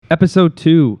Episode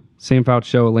 2, Sam Foutch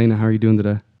Show. Elaina, how are you doing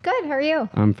today? Good. How are you?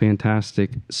 I'm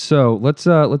fantastic. So let's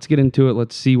get into it.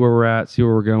 Let's see where we're at, see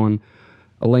where we're going.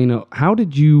 Elaina, how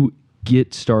did you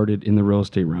get started in the real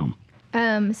estate realm?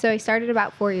 So I started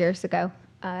about 4 years ago.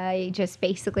 I just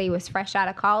basically was fresh out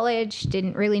of college,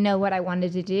 didn't really know what I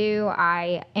wanted to do.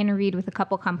 I interviewed with a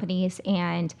couple companies,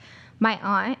 and my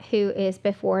aunt, who is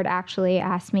before it, actually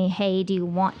asked me, hey, do you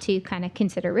want to kind of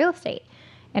consider real estate?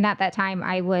 And at that time,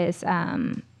 I was,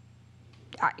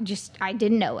 I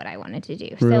didn't know what I wanted to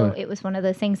do. Really? So it was one of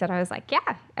those things that I was like,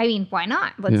 yeah, I mean, why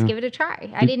not? Let's give it a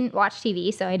try. I didn't watch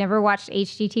TV, so I never watched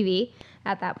HGTV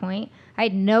at that point. I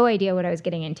had no idea what I was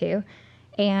getting into.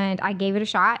 And I gave it a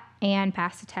shot and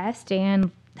passed the test and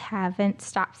haven't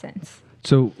stopped since.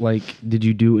 So, did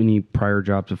you do any prior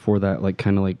jobs before that,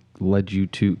 kind of led you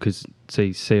to, because,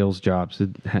 say, sales jobs,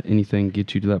 did anything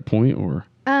get you to that point, or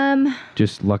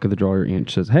just luck of the draw? Your aunt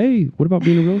says, hey, what about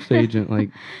being a real estate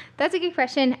agent? That's a good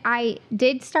question. I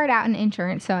did start out in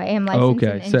insurance, so I am licensed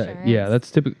in insurance. Yeah,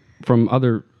 that's typical from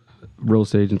other real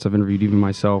estate agents I've interviewed, even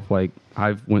myself.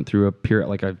 I've went through a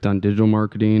period, I've done digital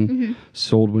marketing,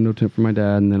 sold window tint for my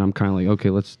dad, and then I'm kind of okay,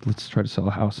 let's try to sell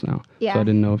a house now. Yeah. So I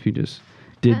didn't know if you just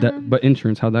did that. But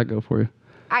insurance, how'd that go for you?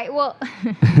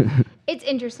 It's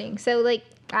interesting. So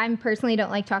I personally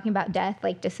don't like talking about death,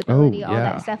 disability, all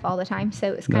that stuff all the time.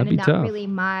 So it's kind of not tough. really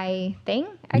my thing,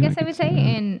 I guess I would say.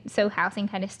 And so housing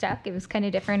kind of stuck. It was kind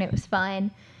of different. It was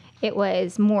fun. It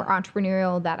was more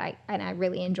entrepreneurial and I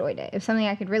really enjoyed it. It was something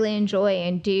I could really enjoy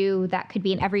and do that could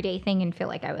be an everyday thing and feel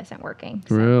like I wasn't working.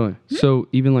 So. Really? So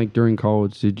even during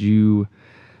college, did you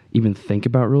even think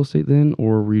about real estate then,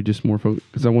 or were you just more focused?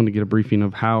 Because I wanted to get a briefing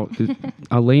of how.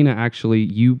 Elaina, actually,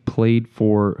 you played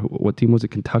for what team was it?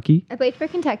 Kentucky. I played for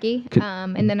Kentucky,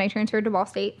 and then I transferred to Ball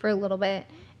State for a little bit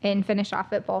and finished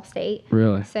off at Ball State.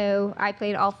 Really? So I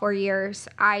played all 4 years.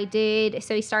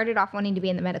 So he started off wanting to be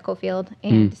in the medical field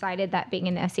and decided that being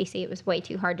in the SEC, it was way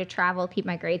too hard to travel, keep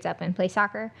my grades up, and play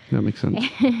soccer. That makes sense.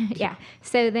 Yeah.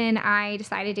 So then I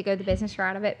decided to go the business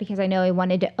route of it because I know I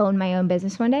wanted to own my own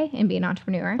business one day and be an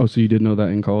entrepreneur. Oh, so you did know that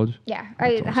in college? Yeah,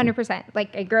 That's 100%.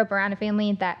 I grew up around a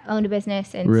family that owned a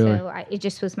business, and really? So it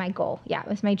just was my goal. Yeah, it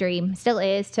was my dream. Still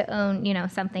is to own,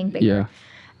 something bigger.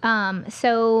 Yeah.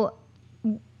 So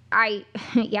I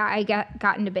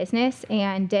got into business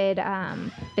and did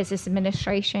business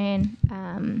administration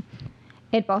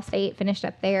at Ball State, finished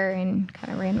up there and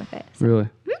kind of ran with it. So. Really?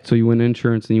 So you went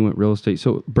insurance and you went real estate.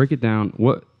 So break it down.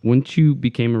 Once you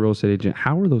became a real estate agent,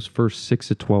 how were those first 6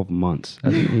 to 12 months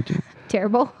as an agent?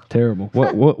 Terrible.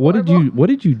 What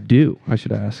did you do? I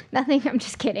should ask. Nothing. I'm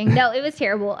just kidding. No, it was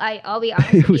terrible. I'll be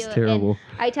honest. It was with you. terrible.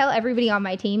 And I tell everybody on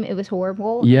my team it was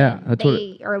horrible. Yeah,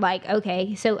 they are like,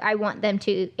 okay, so I want them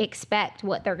to expect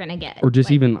what they're gonna get. Or just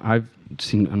even I've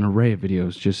seen an array of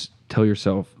videos. Just tell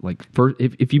yourself first,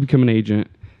 if you become an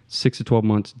agent, 6 to 12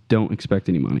 months, don't expect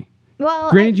any money.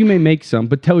 Well, granted, you may make some,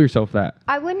 but tell yourself that.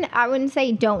 I wouldn't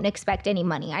say don't expect any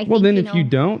money. I well, think, then if you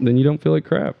don't, then you don't feel like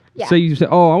crap. Yeah. Say you say,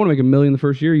 oh, I want to make $1 million the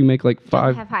first year. You make don't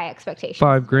five. Have high expectations.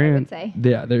 $5,000. I would say.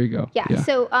 Yeah, there you go. Yeah.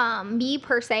 So me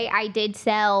per se, I did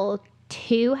sell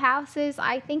 2 houses.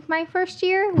 I think my first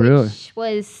year, which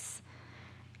was.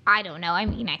 I don't know. I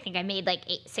mean, I think I made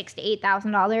 $6,000 to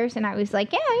 $8,000, and I was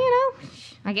like, yeah,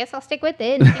 I guess I'll stick with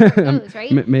it and see where it goes,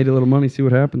 right? Made a little money, see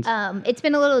what happens. It's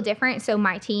been a little different. So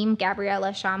my team,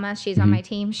 Gabriella Shama, she's on my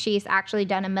team. She's actually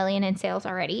done $1 million in sales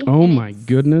already. Oh my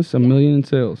goodness, $1 million in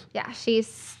sales. Yeah,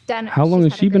 she's done. How long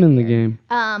has she been in the game?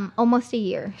 Almost a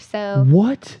year. So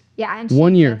what? Yeah, and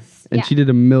 1 year, and she did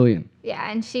 $1 million.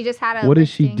 Yeah, and she just had a. What is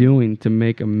she doing to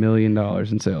make $1 million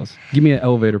in sales? Give me an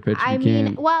elevator pitch if you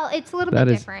can. Well, it's a little bit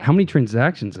different. How many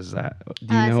transactions is that?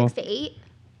 Do you know? 6 to 8.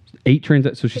 8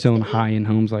 transactions. So she's selling high-end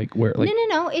homes, where?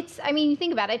 No. It's. I mean, you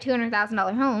think about it.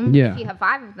 $200,000 home. Yeah. If you have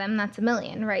 5 of them, that's $1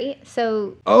 million, right?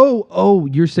 So. Oh!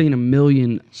 You're saying $1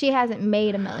 million. She hasn't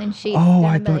made $1 million. She's done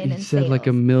 $1 million in sales. You said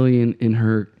 $1 million in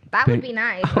her. That would be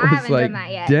nice. I haven't done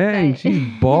that yet. Dang, she's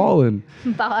balling.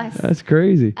 Boss. That's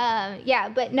crazy. Yeah,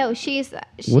 but no, she's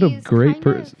what a great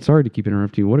person. Sorry to keep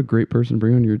interrupting you. What a great person to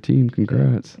bring on your team.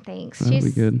 Congrats. Thanks. That'll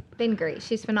be good. Been great.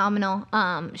 She's phenomenal.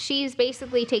 She's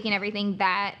basically taken everything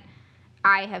that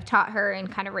I have taught her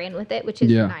and kind of ran with it, which is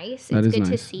nice. It's good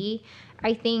to see.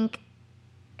 I think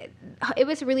it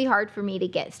was really hard for me to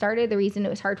get started. The reason it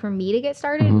was hard for me to get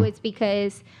started was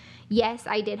because yes,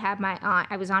 I did have my aunt.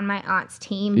 I was on my aunt's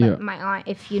team, but my aunt,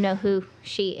 if you know who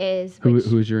she is. Who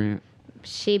is your aunt?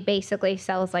 She basically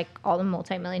sells all the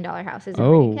multi-million-dollar houses in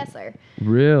Rene Kessler.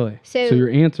 Really? So your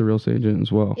aunt's a real estate agent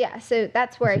as well. Yeah, so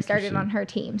that's where I started on her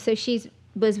team. So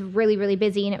was really, really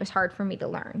busy, and it was hard for me to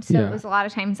learn. So it was a lot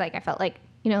of times I felt like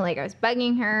like I was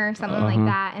bugging her or something like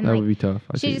that. And that like, would be tough.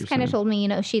 She just kind of told me,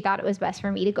 she thought it was best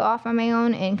for me to go off on my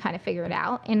own and kind of figure it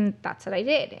out. And that's what I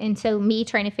did. And so me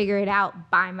trying to figure it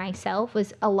out by myself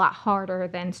was a lot harder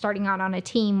than starting out on a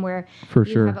team where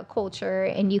you have a culture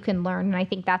and you can learn. And I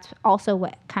think that's also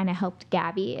what kind of helped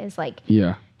Gabby is like,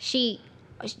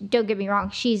 don't get me wrong,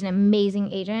 she's an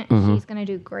amazing agent. She's going to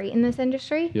do great in this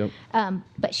industry. Yep.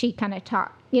 But she kind of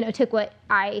took what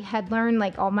I had learned,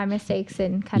 like all my mistakes,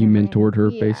 and kind of mentored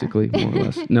her basically, more or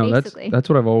less. No, that's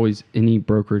what I've always, any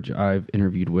brokerage I've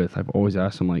interviewed with, I've always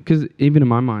asked them, like, because even in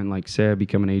my mind, like, say I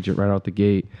become an agent right out the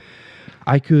gate,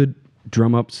 I could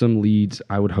drum up some leads,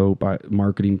 I would hope,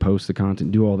 marketing, post the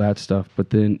content, do all that stuff.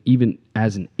 But then even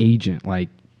as an agent, like,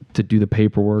 to do the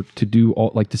paperwork, to do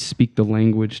all, like, to speak the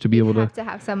language, to be able to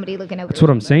have somebody looking over. That's what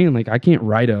I'm saying. Like, I can't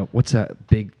write what's that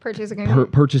big purchase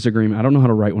agreement? Purchase agreement. I don't know how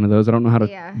to write one of those. I don't know how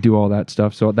to do all that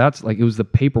stuff. So that's like, it was the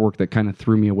paperwork that kind of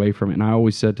threw me away from it. And I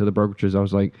always said to the brokerages, I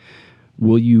was like,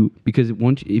 because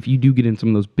if you do get in some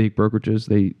of those big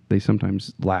brokerages, they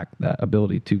sometimes lack that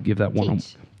ability to give that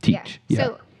teach. Yeah.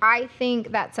 So I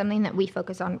think that's something that we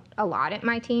focus on a lot at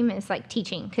my team is like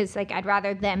teaching, because like I'd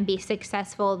rather them be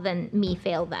successful than me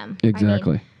fail them.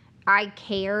 Exactly. I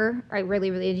care. I really,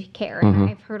 really care. And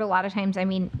I've heard a lot of times,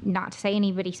 not to say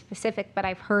anybody specific, but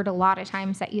I've heard a lot of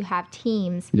times that you have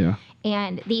teams. Yeah.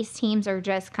 And these teams are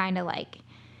just kind of like,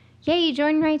 yeah, you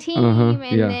joined my team,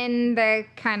 and then they're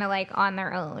kind of like on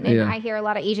their own. And I hear a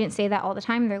lot of agents say that all the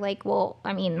time. They're like, well,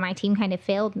 my team kind of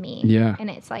failed me. Yeah. And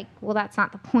it's like, well, that's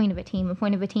not the point of a team. The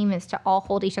point of a team is to all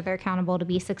hold each other accountable to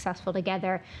be successful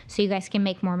together so you guys can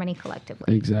make more money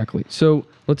collectively. Exactly. So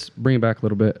let's bring it back a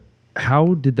little bit.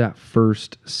 How did that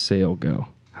first sale go?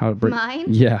 Mine?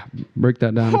 Yeah. Break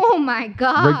that down. Oh, my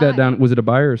God. Break that down. Was it a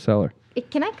buyer or seller?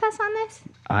 Can I cuss on this?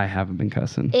 I haven't been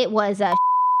cussing. It was a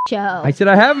show. I said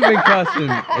I haven't been cussing.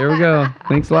 There we go.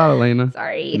 Thanks a lot, Elaina.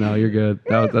 Sorry. No, you're good.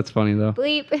 That's funny though.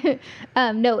 Bleep.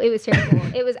 No, it was terrible.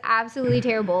 It was absolutely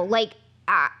terrible. Like,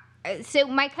 so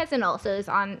my cousin also is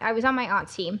I was on my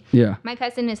aunt's team. Yeah. My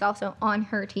cousin is also on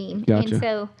her team. Gotcha. And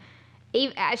so,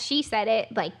 as she said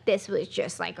it, like, this was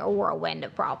just like a whirlwind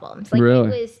of problems. Like,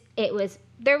 really?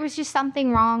 There was just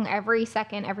something wrong every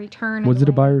second, every turn. Was it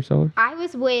a buyer or seller? I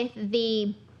was with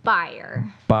the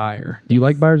buyer. Buyer. Do you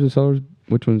like buyers or sellers?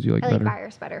 Which ones do you like better? I like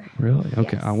buyers better. Really?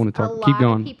 Okay. Yes. I want to talk. Keep going. A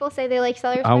lot of people say they like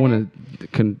sellers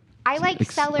better. I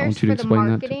like sellers for the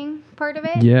marketing part of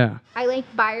it. Yeah. I like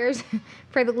buyers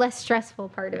for the less stressful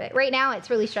part of it. Right now, it's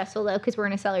really stressful, though, because we're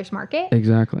in a seller's market.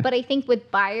 Exactly. But I think with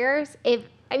buyers,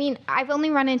 I've only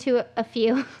run into a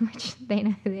few, which they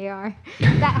know who they are,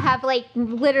 that have like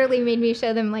literally made me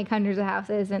show them like hundreds of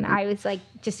houses, and I was like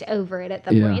just over it at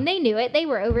the point. And they knew it; they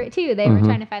were over it too. They were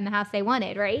trying to find the house they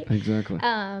wanted, right? Exactly.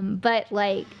 But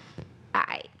like,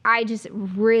 I just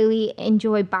really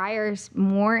enjoy buyers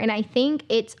more, and I think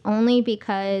it's only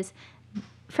because,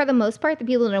 for the most part, the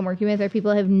people that I'm working with are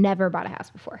people who have never bought a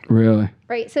house before. Really?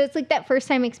 Right. So it's like that first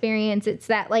time experience. It's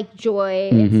that like joy.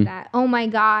 It's that, oh my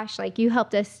gosh, like you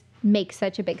helped us make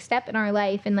such a big step in our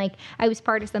life. And like I was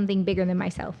part of something bigger than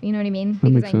myself. You know what I mean? That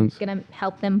makes I'm sense. going to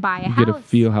help them buy a house. You get to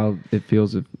feel how it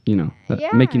feels if,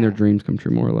 making their dreams come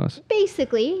true more or less.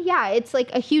 Basically, yeah. It's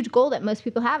like a huge goal that most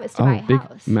people have is to buy a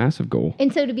house. Massive goal.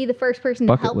 And so to be the first person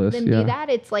to help them do that,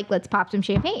 it's like, let's pop some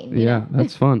champagne. You know?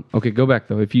 That's fun. Okay, go back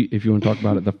though. If you want to talk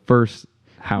about it, the first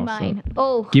house. Mine.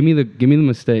 Give me the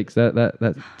mistakes.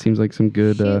 That seems like some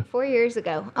good. 4 years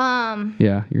ago. Yeah,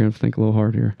 you're gonna have to think a little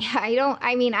hard here. I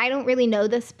don't really know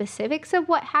the specifics of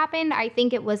what happened. I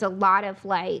think it was a lot of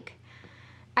like,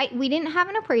 we didn't have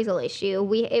an appraisal issue.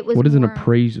 What is an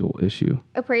appraisal issue?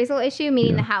 Appraisal issue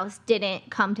meaning the house didn't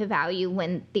come to value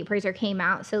when the appraiser came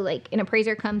out. So like an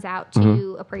appraiser comes out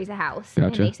to appraise a house,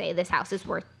 and they say this house is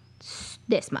worth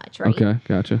this much, right? Okay,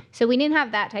 gotcha. So we didn't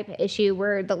have that type of issue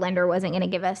where the lender wasn't going to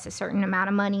give us a certain amount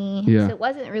of money. Yeah. So it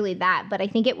wasn't really that, but I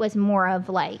think it was more of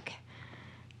like,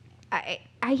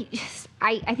 I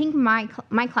think my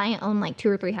client owned like 2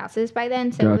 or 3 houses by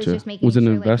then, so it was just making. Was it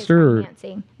an investor like, his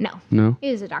financing. or no?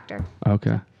 He was a doctor.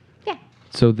 Okay. Yeah.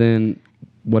 So then,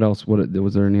 what else?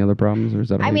 Was there any other problems, or is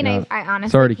that? All I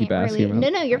honestly. Sorry to keep asking.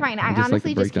 No, you're fine. I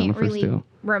honestly just can't really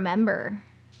remember.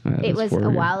 It was a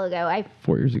while ago.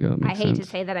 4 years ago. I hate to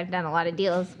say that I've done a lot of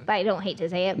deals, but I don't hate to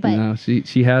say it. But no,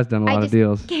 she has done a lot of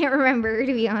deals. Can't remember,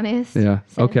 to be honest. Yeah.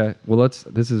 So. Okay. Well,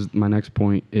 this is my next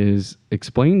point. Is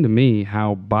explain to me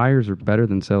how buyers are better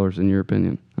than sellers in your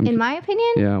opinion. In my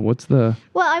opinion? Yeah. What's the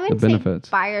I wouldn't say benefits?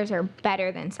 Buyers are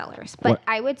better than sellers, but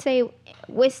I would say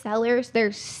with sellers,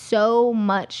 there's so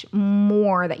much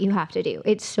more that you have to do.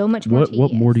 It's so much more tedious.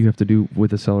 What more do you have to do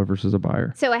with a seller versus a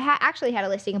buyer? So I actually had a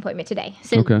listing appointment today.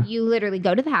 So you literally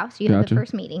go to the house, you have the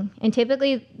first meeting, and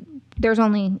typically there's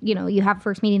only, you have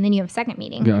first meeting, then you have a second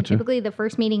meeting. And typically the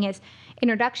first meeting is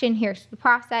introduction, here's the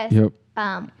process, figure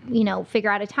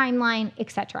out a timeline,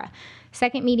 etc.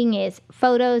 Second meeting is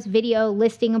photos, video,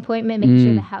 listing appointment, making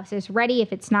sure the house is ready.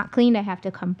 If it's not cleaned, I have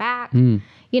to come back.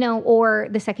 Or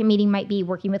the second meeting might be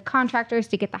working with contractors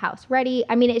to get the house ready.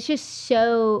 I mean, it's just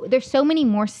there's so many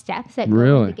more steps that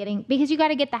go into getting, because you got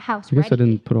to get the house ready. I guess I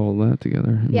didn't put all that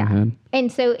together in my head.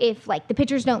 And so if like the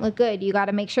pictures don't look good, you got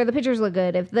to make sure the pictures look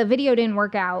good. If the video didn't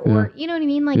work out, or you know what I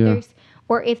mean? Like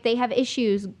or if they have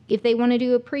issues, if they want to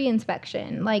do a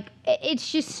pre-inspection, like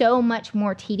it's just so much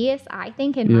more tedious, I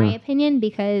think, in my opinion,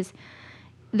 because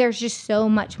there's just so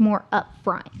much more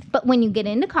upfront. But when you get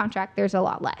into contract, there's a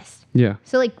lot less. Yeah.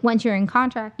 So like once you're in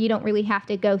contract, you don't really have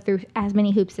to go through as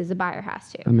many hoops as a buyer has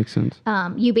to. That makes sense.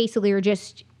 You basically are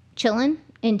just chilling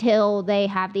until they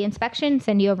have the inspection,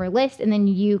 send you over a list, and then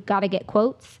you got to get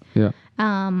quotes. Yeah.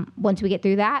 Once we get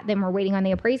through that, then we're waiting on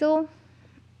the appraisal.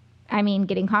 I mean,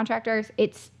 getting contractors,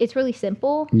 it's really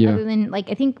simple. Yeah. Other than, like,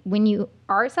 I think when you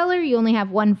are a seller, you only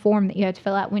have one form that you have to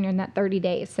fill out when you're in that 30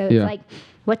 days. So it's like,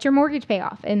 what's your mortgage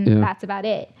payoff? And that's about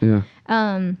it. Yeah.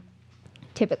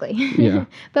 Typically. Yeah.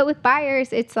 But with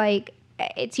buyers, it's like,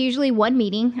 it's usually one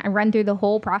meeting. I run through the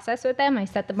whole process with them. I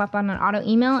set them up on an auto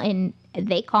email, and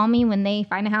they call me when they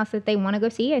find a house that they want to go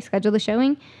see. I schedule the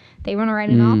showing. They want to write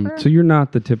an offer. So you're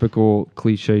not the typical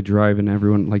cliche driving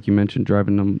everyone, like you mentioned,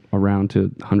 driving them around to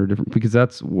 100 different, because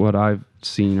that's what I've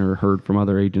seen or heard from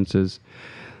other agents is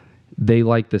they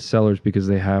like the sellers because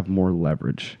they have more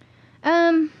leverage.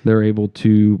 They're able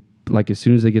to, like, as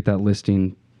soon as they get that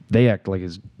listing, they act like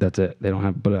that's it. They don't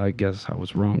have, but I guess I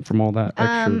was wrong from all that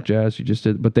extra jazz you just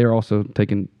did. But they're also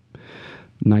taking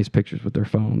nice pictures with their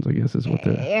phones, I guess is what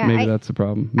maybe that's the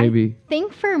problem. Maybe I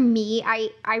think for me,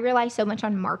 I rely so much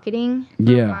on marketing.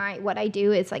 What I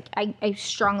do is like I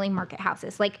strongly market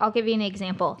houses. Like I'll give you an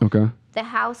example. Okay. The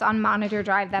house on Monitor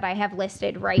Drive that I have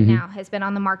listed right now has been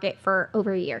on the market for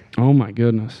over a year. Oh my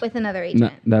goodness. With another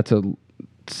agent. That's a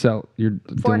sell. You're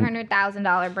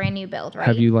 $400,000 brand new build, right?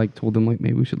 Have you like told them like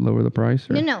maybe we should lower the price?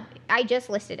 Or? No. I just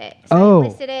listed it. So I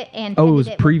listed it and it was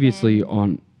previously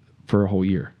on for a whole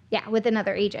year. Yeah, with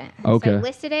another agent. Okay. So I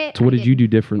listed it. So what did you do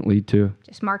differently too?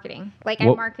 Just marketing. Like I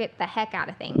market the heck out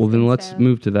of things. Well, then let's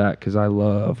move to that because I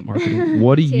love marketing.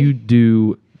 What do you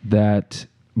do that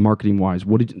marketing wise?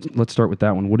 Let's start with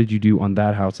that one. What did you do on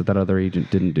that house that other agent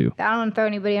didn't do? I don't want to throw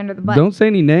anybody under the bus. Don't say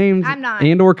any names. I'm not.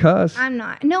 And or cuss. I'm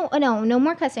not. No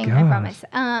more cussing. Gosh. I promise.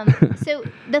 So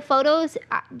the photos,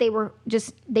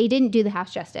 they didn't do the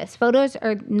house justice. Photos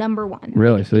are number one.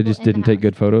 Really? So they just didn't take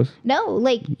good photos? No,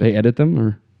 like they edit them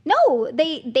or? No,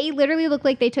 they literally look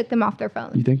like they took them off their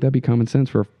phone. You think that'd be common sense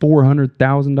for a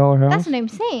 $400,000 house? That's what I'm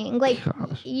saying. Like,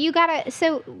 you gotta,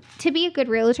 so to be a good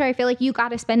realtor, I feel like you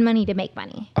gotta spend money to make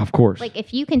money. Of course. Like,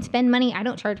 if you can spend money, I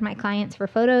don't charge my clients for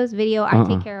photos, video. I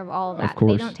take care of all of that. Of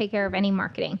course. They don't take care of any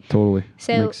marketing. Totally.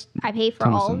 So I pay for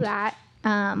all of that.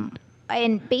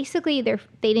 And basically, they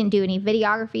didn't do any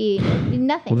videography,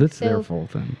 nothing. Well, that's their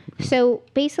fault then. So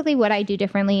basically, what I do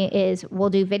differently is we'll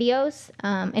do videos.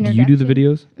 Do you do the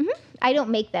videos? Mm-hmm. I don't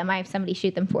make them. I have somebody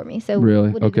shoot them for me. So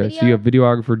really? Okay. So you have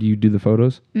videographer. Do you do the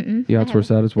photos? Mm-mm. You outsource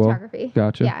that as well? Photography.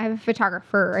 Gotcha. Yeah, I have a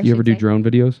photographer. You ever do drone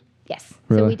videos? Yes.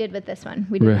 Really? So we did with this one.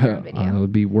 We did a drone video. That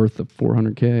would be worth the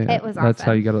 $400K. It was awesome. That's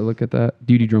how you got to look at that.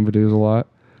 Do you do drone videos a lot?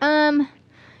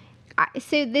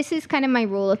 So this is kind of my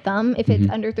rule of thumb. If it's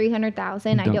under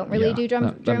 300,000, I don't really do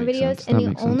drone videos. And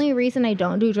the only reason I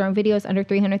don't do drone videos under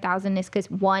 300,000 is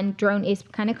because one, drone is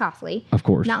kind of costly. Of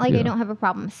course. Not like I don't have a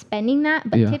problem spending that,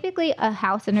 but typically a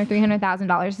house under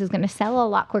 $300,000 is going to sell a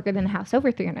lot quicker than a house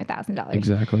over $300,000.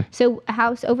 Exactly. So a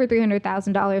house over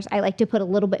 $300,000, I like to put a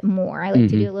little bit more. I like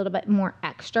to do a little bit more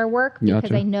extra work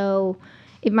because I know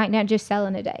it might not just sell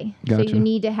in a day. So you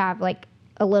need to have like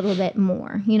a little bit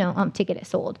more, to get it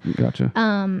sold. Gotcha.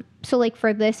 So like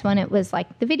for this one, it was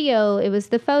like the video, it was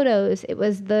the photos, it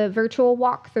was the virtual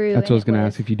walkthrough. That's what I was going to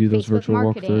ask, if you do those virtual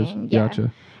walkthroughs. Yeah.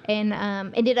 Gotcha. And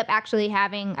ended up actually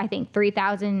having, I think,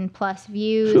 3,000 plus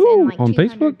views and like on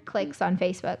 200 Facebook? Clicks on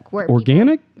Facebook. Where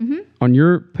organic? On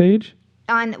your page?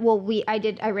 I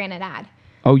ran an ad.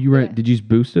 Oh, you ran? Did you just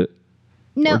boost it?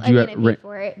 No, I didn't pay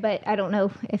for it, but I don't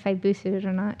know if I boosted it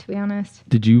or not, to be honest.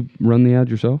 Did you run the ad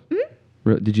yourself? Mm-hmm.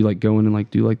 Did you like go in and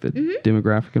like do like the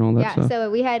demographic and all that stuff? Yeah,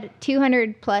 so we had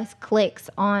 200 plus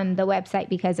clicks on the website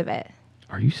because of it.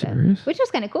 Are you serious? Which was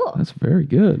kind of cool. That's very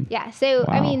good. Yeah. So,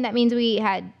 Wow. I mean, that means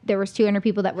there was 200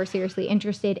 people that were seriously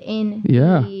interested in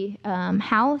the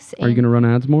house. Are you going to run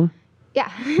ads more?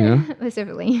 Yeah.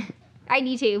 Specifically. I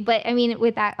need to, but I mean,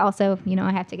 with that also,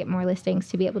 I have to get more listings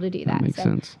to be able to do that. That makes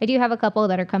sense. I do have a couple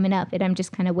that are coming up, and I'm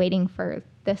just kind of waiting for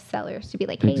the sellers to be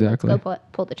like, hey, let's go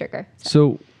pull the trigger.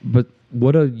 So, but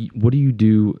what do you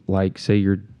do? Like, say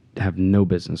you have no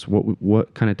business.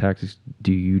 What kind of tactics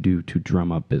do you do to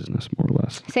drum up business, more or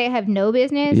less? Say I have no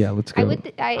business? Yeah, let's go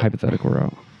hypothetical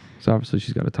route. So obviously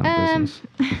she's got a ton of business.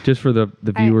 Just for the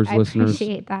viewers, listeners. I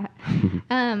appreciate that.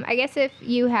 I guess if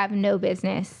you have no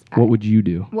business, what would you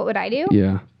do? What would I do?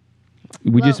 Yeah.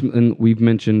 We've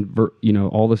mentioned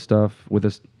all the stuff with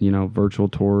us, virtual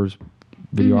tours,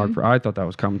 videographer. Mm-hmm. I thought that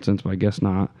was common sense, but I guess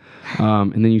not.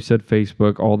 And then you said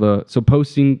Facebook, so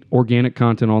posting organic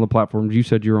content on all the platforms. You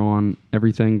said you're on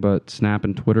everything but Snap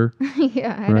and Twitter.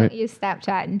 Yeah, I don't use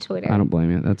Snapchat and Twitter. I don't blame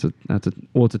you.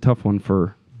 It's a tough one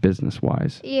for business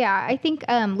wise. Yeah, I think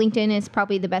LinkedIn is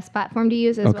probably the best platform to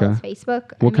use as well as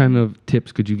Facebook. What kind of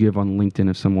tips could you give on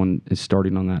LinkedIn if someone is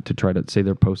starting on that to try to say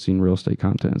they're posting real estate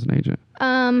content as an agent?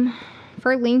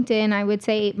 For LinkedIn, I would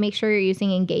say make sure you're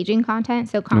using engaging content.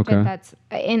 So content that's,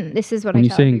 and this is what when I you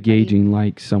tell say everybody. Engaging,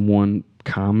 like someone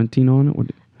commenting on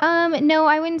it. No,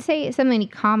 I wouldn't say somebody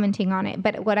commenting on it,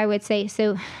 but what I would say,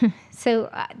 so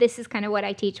this is kind of what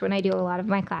I teach when I do a lot of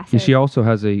my classes. And she also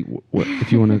has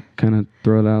if you want to kind of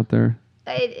throw it out there,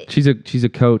 she's a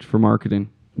coach for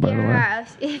marketing. By the way, yeah,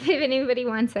 if anybody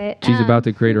wants it, she's about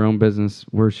to create her own business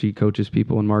where she coaches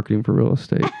people in marketing for real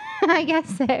estate. I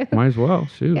guess so. Might as well.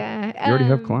 Shoot, yeah, you already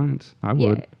have clients. I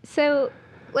would. Yeah. So,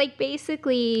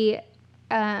 basically.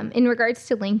 In regards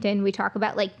to LinkedIn, we talk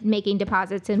about making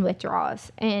deposits and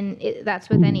withdrawals, and that's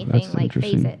with anything with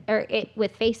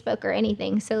Facebook or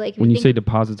anything. So when you say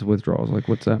deposits and withdrawals,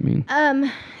 what's that mean?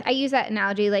 I use that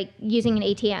analogy using an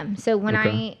ATM. So when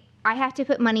I have to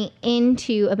put money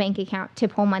into a bank account to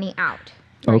pull money out.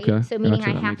 Right? Okay. So meaning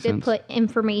I have to put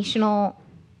informational,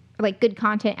 good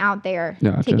content out there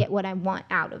to get what I want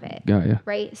out of it. Got ya.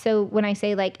 Right? So when I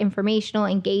say informational,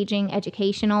 engaging,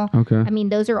 educational, I mean,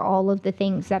 those are all of the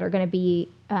things that are going to be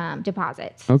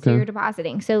deposits. Okay. So you're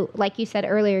depositing. So like you said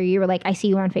earlier, you were like, I see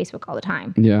you on Facebook all the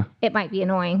time. Yeah. It might be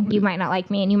annoying. You might not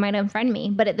like me and you might unfriend me.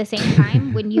 But at the same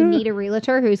time, when you need a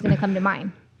realtor, who's going to come to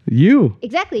mind? You.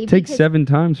 Exactly. Take 7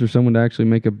 times for someone to actually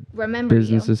make a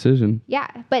business decision. Yeah.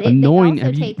 But annoying. It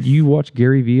also takes... Do you watch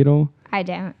Gary Vee at all? I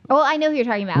don't. Well, I know who you're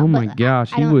talking about. Oh my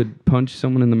gosh, he would punch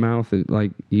someone in the mouth.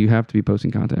 You have to be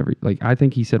posting content I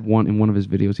think he said in one of his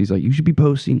videos, he's like, you should be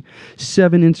posting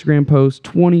 7 Instagram posts,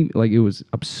 20. It was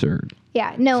absurd.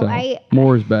 Yeah, no, so,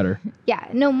 more is better. Yeah,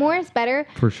 no, more is better.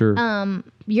 For sure.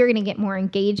 You're going to get more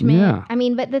engagement. Yeah. I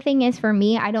mean, but the thing is, for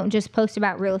me, I don't just post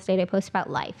about real estate. I post about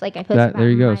life. I post about there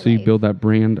you go. So life. You build that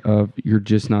brand of you're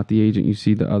just not the agent. You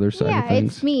see the other side of things. Yeah,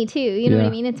 it's me too. You know what I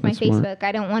mean? It's my Facebook. Smart.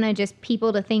 I don't want to just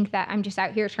people to think that I'm just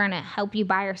out here trying to help you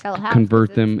buy or sell a house.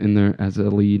 Convert them in there as a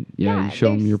lead. Yeah, you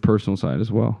show them your personal side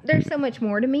as well. There's so much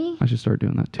more to me. I should start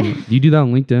doing that too. Do you do that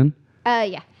on LinkedIn?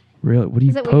 Yeah. Really? What do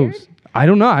you post? Weird? I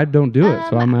don't know. I don't do it,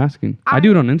 so I'm asking. I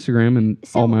do it on Instagram and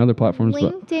all my other platforms.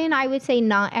 LinkedIn, I would say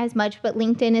not as much, but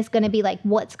LinkedIn is going to be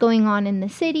what's going on in the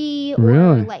city,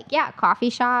 really? Or coffee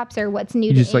shops, or what's new.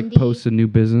 You just post a new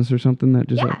business or something that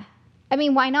just. Yeah. I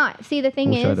mean, why not? See, the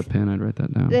thing is, I had a pen, I'd write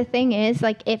that down. The thing is,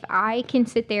 if I can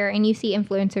sit there and you see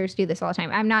influencers do this all the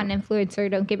time. I'm not an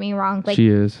influencer. Don't get me wrong. She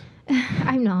is.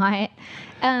 I'm not.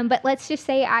 But let's just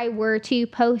say I were to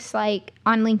post on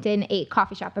LinkedIn a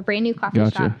coffee shop, a brand new coffee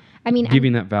shop. I mean,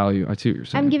 giving that value. I see what you're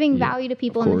saying. I'm giving value to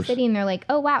people in the city, and they're like,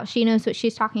 "Oh wow, she knows what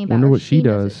she's talking about." Wonder what she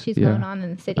does. She's going on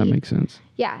in the city. That makes sense.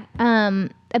 Yeah.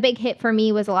 A big hit for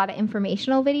me was a lot of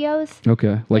informational videos.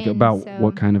 Okay, about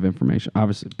what kind of information?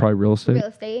 Obviously, probably real estate. Real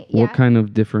estate. Yeah. What kind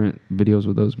of different videos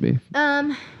would those be?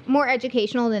 More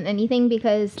educational than anything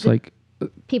because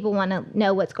people want to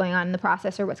know what's going on in the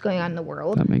process or what's going on in the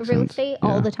world of real estate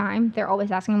all the time. They're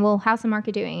always asking, well, how's the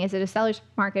market doing? Is it a seller's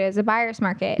market? Is it a buyer's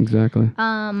market? Exactly.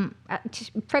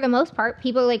 For the most part,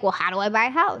 people are like, well, how do I buy a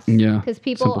house? Yeah. Because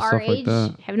people our age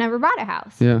have never bought a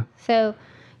house. Yeah. So,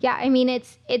 yeah, I mean,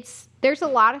 there's a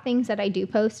lot of things that I do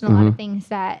post and a lot of things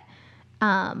that,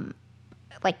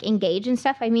 engage and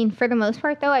stuff. I mean, for the most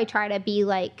part, though, I try to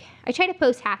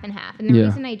post half and half. And the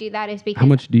reason I do that is because... How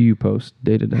much do you post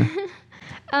day to day?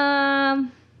 I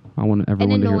want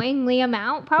everyone an to hear. annoyingly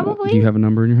amount, probably. Do you have a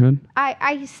number in your head?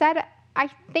 I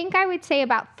think I would say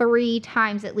about 3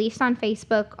 times, at least on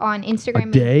Facebook, on Instagram.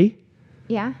 A day?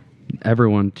 Yeah.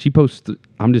 everyone. She posts,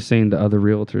 I'm just saying to other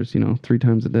realtors, 3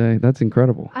 times a day. That's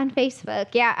incredible. On Facebook.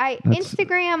 Yeah.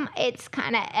 Instagram, it's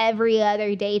kind of every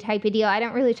other day type of deal. I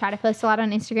don't really try to post a lot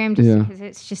on Instagram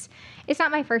because it's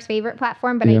not my first favorite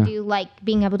platform, but I do like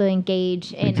being able to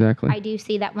engage. And I do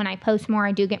see that when I post more,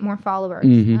 I do get more followers.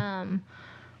 Mm-hmm.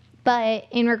 But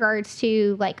in regards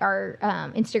to like our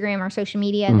Instagram, our social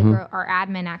media, our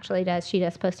admin actually does. She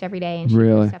does post every day and she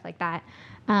does stuff like that.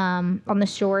 On the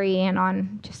story and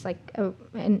on just like a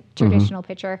traditional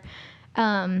picture.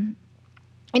 In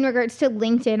regards to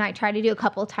LinkedIn, I try to do a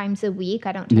couple times a week.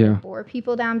 I don't try to bore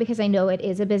people down because I know it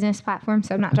is a business platform,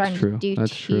 so I'm not trying to do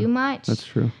too much. That's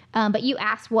true. But you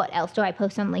asked what else do I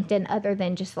post on LinkedIn other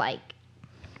than just like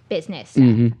business stuff.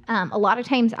 Mm-hmm. A lot of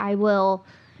times I will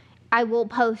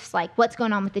post like what's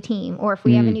going on with the team or if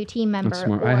we have a new team member. That's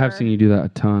smart. I have seen you do that a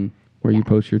ton. Where you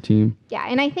post your team. Yeah,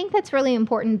 and I think that's really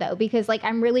important, though, because, like,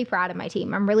 I'm really proud of my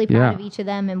team. I'm really proud of each of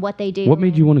them and what they do. What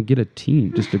made you want to get a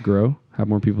team? Just to grow? Have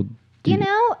more people do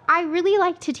I really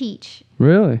like to teach.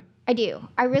 Really? I do.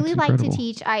 I really like to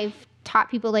teach. I've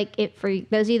taught people, for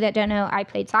those of you that don't know, I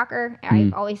played soccer.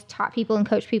 I've always taught people and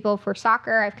coached people for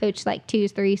soccer. I've coached,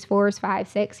 2s, 3s, 4s,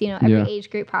 5s, 6s, every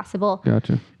age group possible.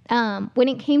 Gotcha. When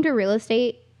it came to real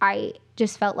estate, I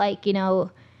just felt like,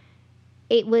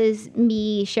 it was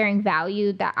me sharing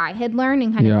value that I had learned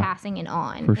and kind of passing it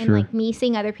on. For sure. Like me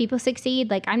seeing other people succeed.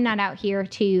 Like I'm not out here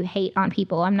to hate on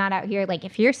people. I'm not out here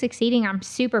if you're succeeding, I'm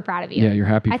super proud of you. Yeah, you're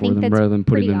happy for them rather than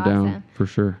putting them down. For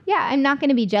sure. Yeah, I'm not going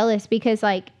to be jealous because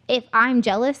if I'm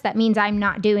jealous, that means I'm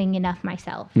not doing enough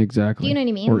myself. Exactly. Do you know what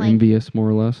I mean? Or envious, more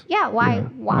or less. Yeah. Why?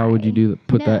 Why would you do that?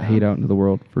 Put that hate out into the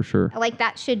world? For sure.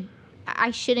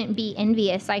 I shouldn't be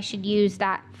envious. I should use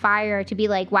that fire to be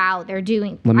like, wow, they're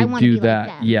doing. Let me do that.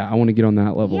 Like yeah, I want to get on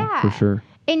that level for sure.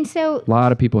 And so a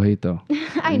lot of people hate though.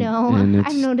 I know.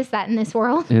 I've noticed that in this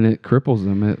world. And it cripples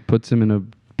them. It puts them in a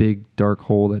big dark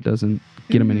hole that doesn't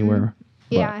get them anywhere.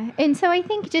 Yeah. And so I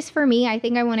think just for me, I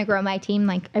think I want to grow my team.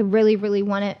 I really, really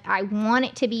want it. I want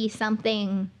it to be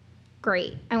something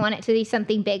great. I want it to be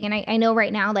something big. And I know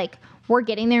right now, we're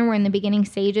getting there. We're in the beginning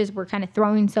stages. We're kind of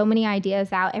throwing so many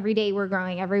ideas out. Every day we're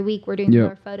growing. Every week we're doing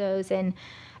more photos. And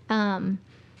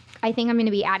I think I'm going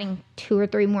to be adding 2 or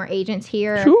 3 more agents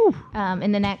here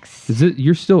in the next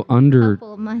you're still under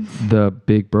couple of months. The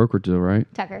big brokerage though, right?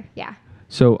 Tucker, yeah.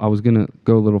 So I was going to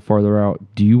go a little farther out.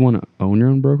 Do you want to own your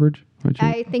own brokerage?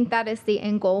 I think that is the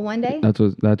end goal one day.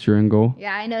 That's your end goal?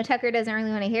 Yeah, I know Tucker doesn't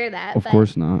really want to hear that. Of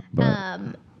course not. But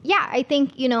yeah, I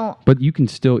think, But you can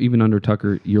still, even under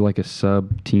Tucker, you're like a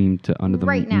sub team to under the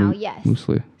right now, yes.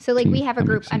 Mostly. So we have a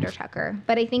group under Tucker.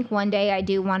 But I think one day I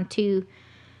do want to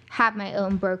have my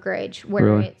own brokerage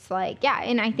where it's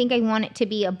and I think I want it to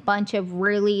be a bunch of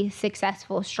really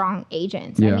successful, strong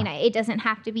agents. Yeah. I mean, it doesn't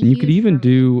have to be. You could even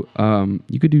do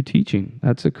teaching.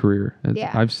 That's a career.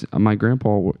 My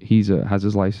grandpa, has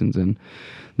his license, and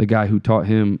the guy who taught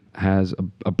him has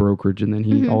a brokerage, and then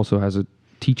he also has a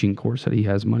teaching course that he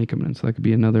has money coming in, so that could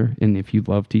be another. And if you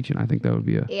love teaching, I think that would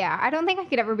be I don't think I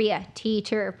could ever be a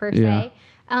teacher per se,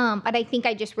 but I think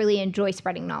I just really enjoy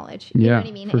spreading knowledge. You know what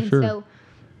I mean? Sure. So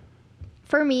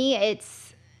for me,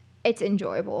 it's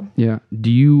enjoyable. Yeah. Do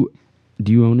you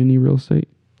own any real estate?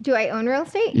 Do I own real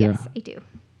estate? Yeah. Yes, I do.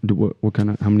 What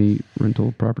kind of, how many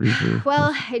rental properties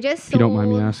Well, I just sold. If you don't mind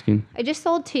me asking. I just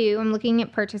sold 2. I'm looking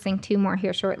at purchasing 2 more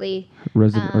here shortly.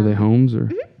 Are they homes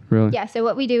or? Really? Yeah, so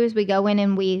what we do is we go in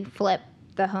and we flip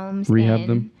the homes. Rehab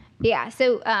them? Yeah,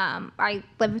 so I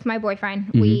live with my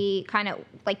boyfriend. We kind of,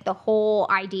 the whole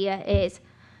idea is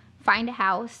find a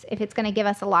house. If it's going to give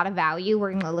us a lot of value,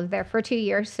 we're going to live there for 2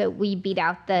 years, so we beat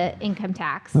out the income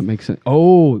tax. That makes sense.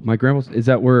 Oh, my grandma's, is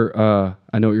that where,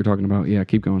 I know what you're talking about. Yeah,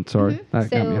 keep going. Sorry. That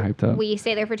got me hyped up. We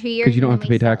stay there for 2 years. Because you don't have to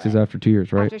pay taxes after 2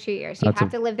 years, right? After 2 years. You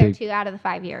have to live there 2 out of the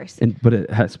 5 years. But it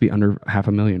has to be under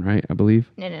 $500,000, right? I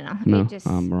believe? No. No,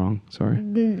 I'm wrong. Sorry.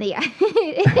 Yeah.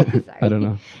 Sorry. I don't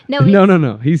know.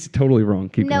 No. He's totally wrong.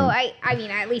 Keep going. I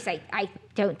mean, at least I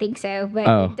don't think so,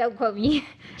 but don't quote me.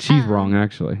 She's wrong,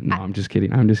 actually. No, I'm just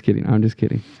kidding.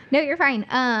 No, you're fine.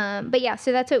 But yeah,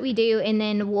 so that's what we do. And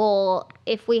then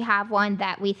if we have one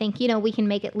that we think, we can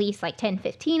make at least 10,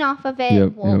 15 off of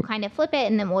it, we'll kind of flip it,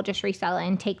 and then we'll just resell it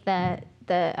and take the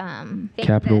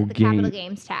capital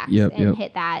gains tax and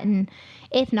hit that. And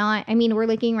if not, I mean, we're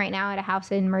looking right now at a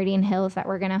house in Meridian Hills that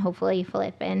we're going to hopefully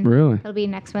flip, and it'll be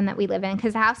the next one that we live in,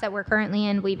 because the house that we're currently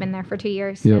in, we've been there for 2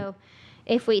 years. So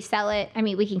if we sell it, I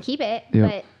mean, we can keep it,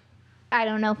 but I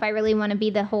don't know if I really want to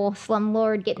be the whole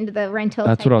slumlord, get into the rental.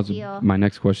 That's what my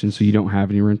next question. So you don't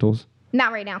have any rentals?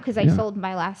 Not right now, because I sold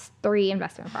my last 3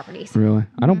 investment properties. Really?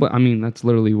 I mean, that's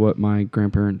literally what my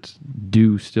grandparents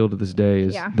do still to this day.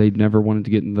 Is they never wanted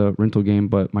to get in the rental game,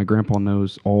 but my grandpa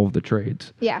knows all of the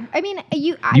trades. Yeah, I mean,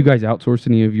 you guys outsource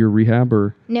any of your rehab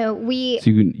or? No, So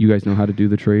you guys know how to do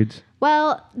the trades?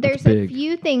 Well, there's a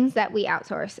few things that we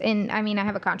outsource, and I mean, I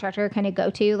have a contractor kind of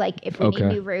go to, like if we need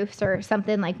new roofs or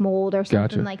something like mold or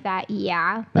something like that.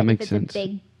 Yeah, but that makes if it's sense. a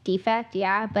big defect,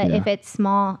 but if it's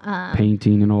small,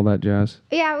 painting and all that jazz.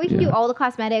 Yeah, we can do all the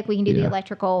cosmetic. We can do the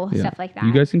electrical stuff like that.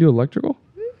 You guys can do electrical?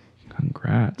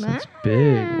 Congrats, that's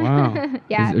big. Wow.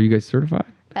 Yeah. Are you guys certified?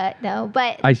 No,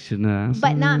 but I shouldn't ask.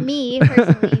 But not me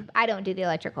personally. I don't do the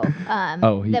electrical.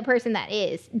 The person that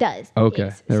does.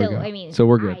 Okay, there we go. I mean, so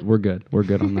we're good. We're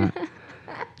good on that.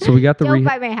 So we got the don't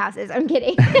buy my houses. I'm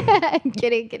kidding.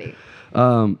 kidding.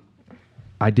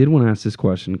 I did want to ask this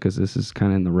question because this is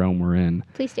kind of in the realm we're in.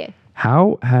 Please do.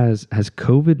 How has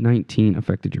COVID-19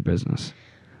 affected your business?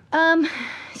 So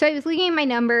I was looking at my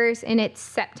numbers, and it's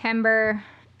September.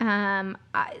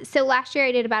 So last year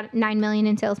I did about $9 million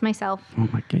in sales myself. Oh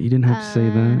my God, you didn't have to say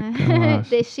that. Gosh.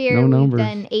 This year we've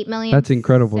done $8 million. That's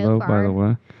incredible, so though. far. By the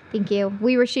way. Thank you.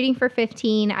 We were shooting for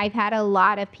 15. I've had a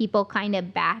lot of people kind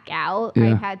of back out.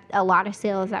 Yeah. I've had a lot of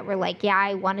sales that were like, "Yeah,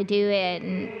 I want to do it,"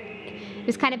 and it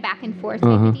was kind of back and forth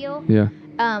type of deal. Yeah.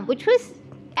 Which was.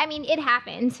 I mean, it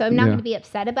happened, so I'm not going to be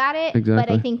upset about it. Exactly.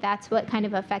 But I think that's what kind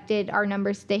of affected our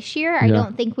numbers this year. I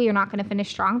don't think we are not going to finish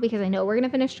strong because I know we're going to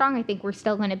finish strong. I think we're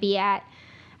still going to be at,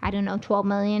 12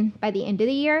 million by the end of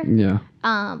the year. Yeah.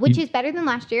 Which is better than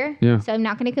last year. Yeah. So I'm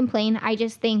not going to complain. I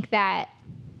just think that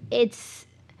it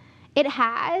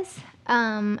has,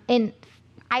 and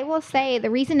I will say the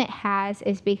reason it has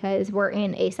is because we're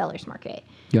in a seller's market.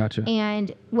 Gotcha.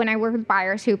 And when I work with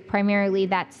buyers who primarily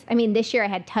this year I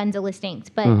had tons of listings,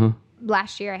 but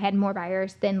last year I had more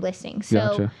buyers than listings.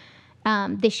 So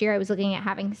this year I was looking at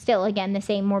having still, again, the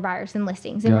same more buyers than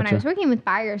listings. And when I was working with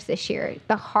buyers this year,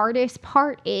 the hardest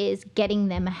part is getting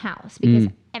them a house because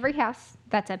every house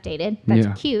that's updated,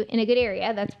 that's cute, in a good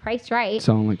area, that's priced right.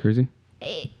 Selling like crazy?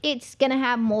 It's going to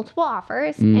have multiple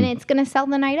offers and it's going to sell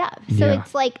the night of. So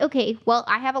it's like, okay, well,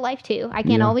 I have a life too. I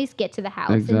can't always get to the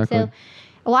house. Exactly. And so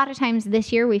a lot of times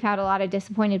this year we've had a lot of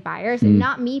disappointed buyers, and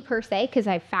not me per se because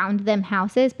I've found them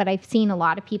houses, but I've seen a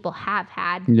lot of people have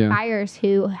had buyers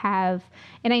who have,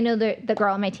 and I know the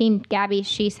girl on my team, Gabby,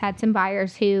 she's had some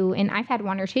buyers who, and I've had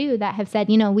 1 or 2 that have said,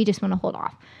 we just want to hold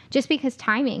off just because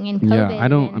timing and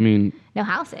COVID. No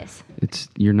houses.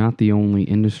 You're not the only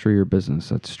industry or business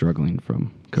that's struggling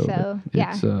from COVID. So,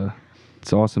 yeah.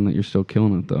 It's awesome that you're still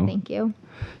killing it though. Thank you.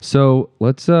 So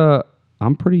let's, I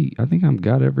think I've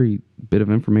got every bit of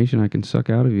information I can suck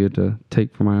out of you to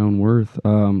take for my own worth.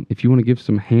 If you want to give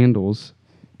some handles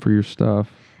for your stuff.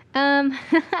 Like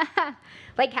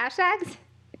hashtags?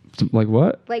 Like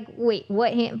what? Like, wait,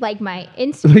 what? Like my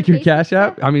Instagram? Like your Cash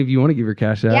App? I mean, if you want to give your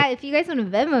Cash App. Yeah, if you guys want to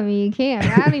Venmo me, you can.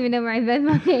 I don't even know my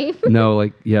Venmo name. No,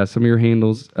 some of your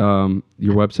handles,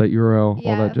 your website URL,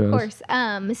 all that jazz. Of course.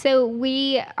 So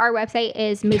our website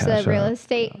is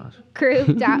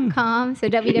mooserealestategroup.com. So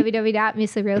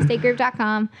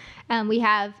www.mooserealestategroup.com. We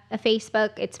have a Facebook.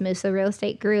 It's Moose Real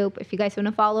Estate Group. If you guys want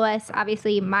to follow us,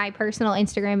 obviously my personal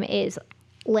Instagram is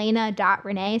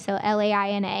Elaina.Rene, so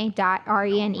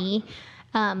LAINA.RENE.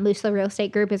 Moose Real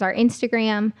Estate Group is our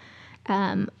Instagram.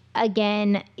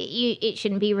 Again, it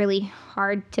shouldn't be really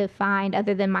hard to find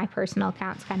other than my personal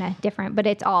account's kind of different, but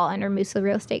it's all under Moose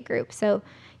Real Estate Group. So,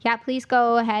 yeah, please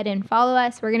go ahead and follow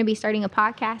us. We're going to be starting a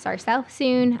podcast ourselves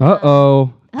soon.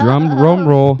 Drum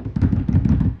roll.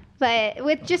 But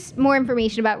with just more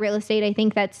information about real estate, I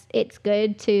think it's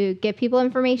good to give people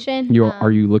information.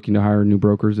 Are you looking to hire new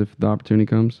brokers if the opportunity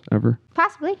comes ever?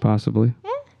 Possibly.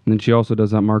 Yeah. And then she also does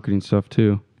that marketing stuff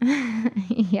too.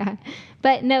 Yeah.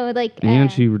 But no,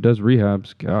 and she does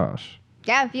rehabs. Gosh.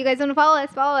 Yeah, if you guys want to follow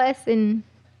us and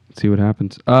see what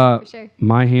happens. For sure.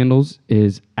 My handles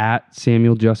is at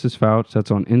Samuel Justice Foutch. That's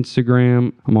on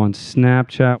Instagram. I'm on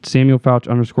Snapchat, Samuel Foutch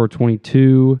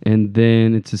 _22. And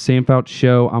then it's the Sam Foutch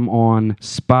Show. I'm on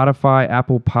Spotify,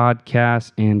 Apple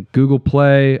Podcasts, and Google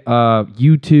Play,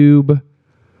 YouTube.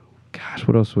 Gosh,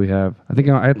 what else do we have? I think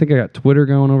I got Twitter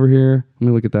going over here. Let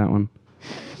me look at that one.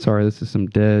 Sorry, this is some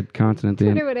dead content at the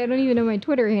end. Twitter, but I don't even know my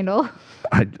Twitter handle.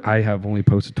 I have only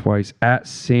posted twice. At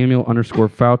Samuel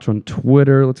 _Foutch on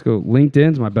Twitter. Let's go.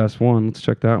 LinkedIn's my best one. Let's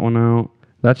check that one out.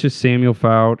 That's just Samuel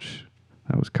Foutch.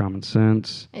 That was common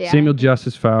sense. Yeah. Samuel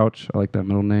Justice Foutch. I like that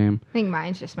middle name. I think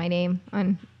mine's just my name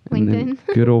on LinkedIn.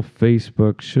 Good old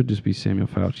Facebook should just be Samuel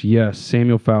Foutch. Yes,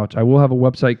 Samuel Foutch. I will have a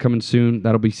website coming soon.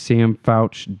 That'll be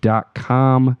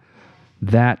samfouch.com.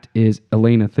 That is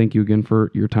Elaina. Thank you again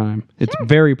for your time. Sure. It's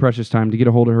very precious time. To get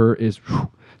a hold of her is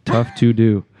tough to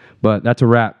do. But that's a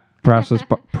wrap. Process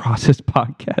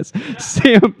Podcast.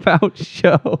 Sam Foutch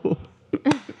Show.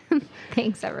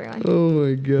 Thanks, everyone. Oh,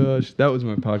 my gosh. That was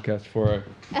my podcast before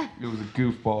it was a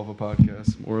goofball of a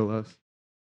podcast, more or less.